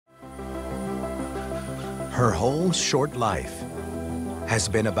Her whole short life has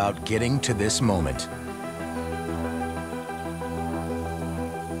been about getting to this moment.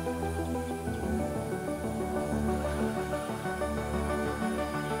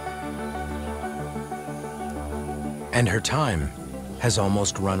 And her time has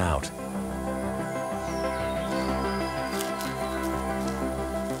almost run out.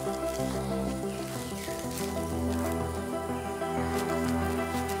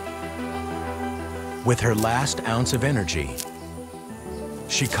 With her last ounce of energy,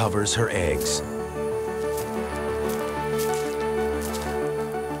 she covers her eggs.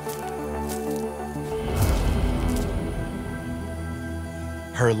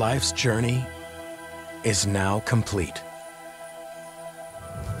 Her life's journey is now complete.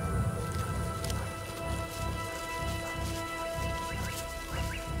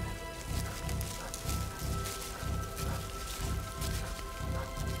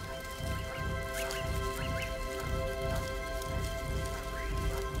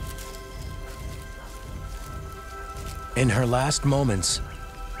 In her last moments,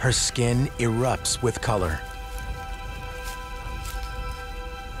 her skin erupts with color.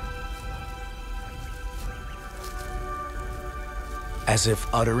 As if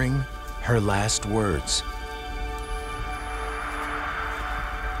uttering her last words.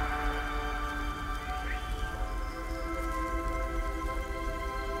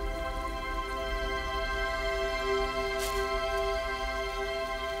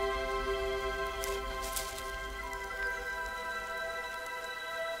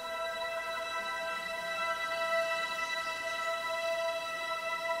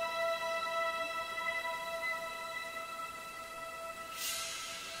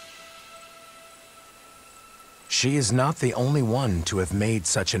 She is not the only one to have made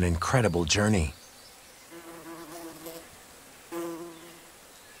such an incredible journey.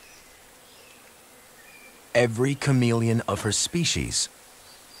 Every chameleon of her species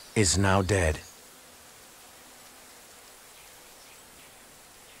is now dead.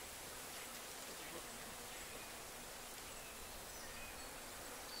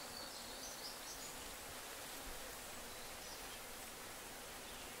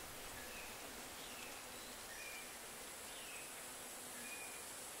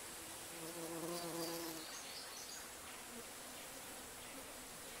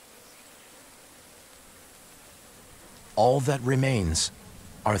 All that remains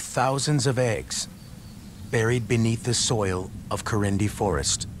are thousands of eggs buried beneath the soil of Karindi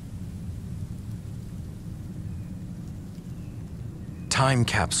Forest. Time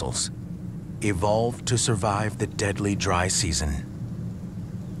capsules evolved to survive the deadly dry season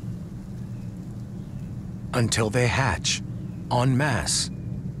until they hatch en masse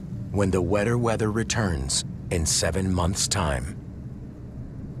when the wetter weather returns in 7 months' time.